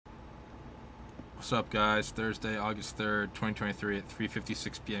What's up, guys? Thursday, August 3rd, 2023 at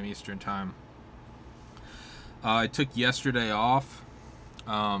 3:56 p.m. Eastern Time. I took yesterday off,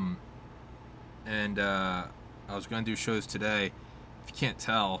 um, and I was going to do shows today. If you can't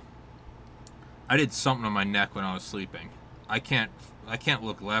tell, I did something on my neck when I was sleeping. I can't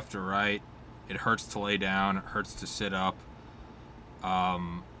look left or right. It hurts to lay down. It hurts to sit up. But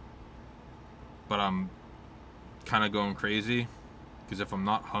I'm kind of going crazy because if I'm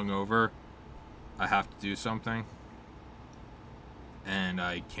not hungover, I have to do something, and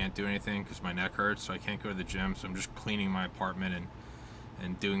I can't do anything because my neck hurts, so I can't go to the gym. So I'm just cleaning my apartment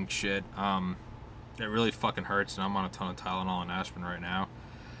and doing shit. It really fucking hurts, and I'm on a ton of Tylenol and aspirin right now.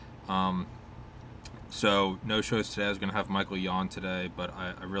 So no shows today. I was gonna have Michael Yawn today, but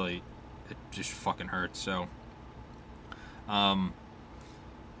I really, it just fucking hurts. So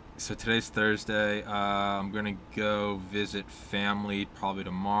today's Thursday. I'm gonna go visit family probably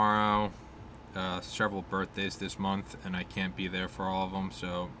tomorrow. Several birthdays this month, and I can't be there for all of them,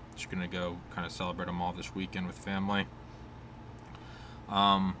 so just gonna go kind of celebrate them all this weekend with family.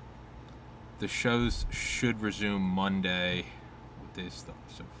 The shows should resume Monday. What day is that?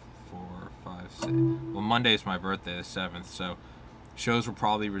 So 4, 5, 6. Well, Monday is my birthday, the 7th, so shows will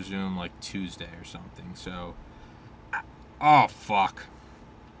probably resume like Tuesday or something. So, oh fuck,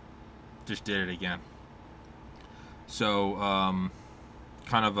 just did it again. So,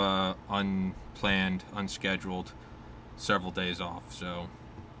 kind of a unplanned, unscheduled, several days off. So,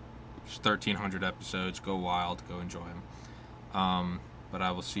 it's 1,300 episodes. Go wild. Go enjoy them. But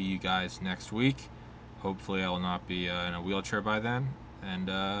I will see you guys next week. Hopefully, I will not be in a wheelchair by then. And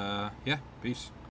yeah, peace.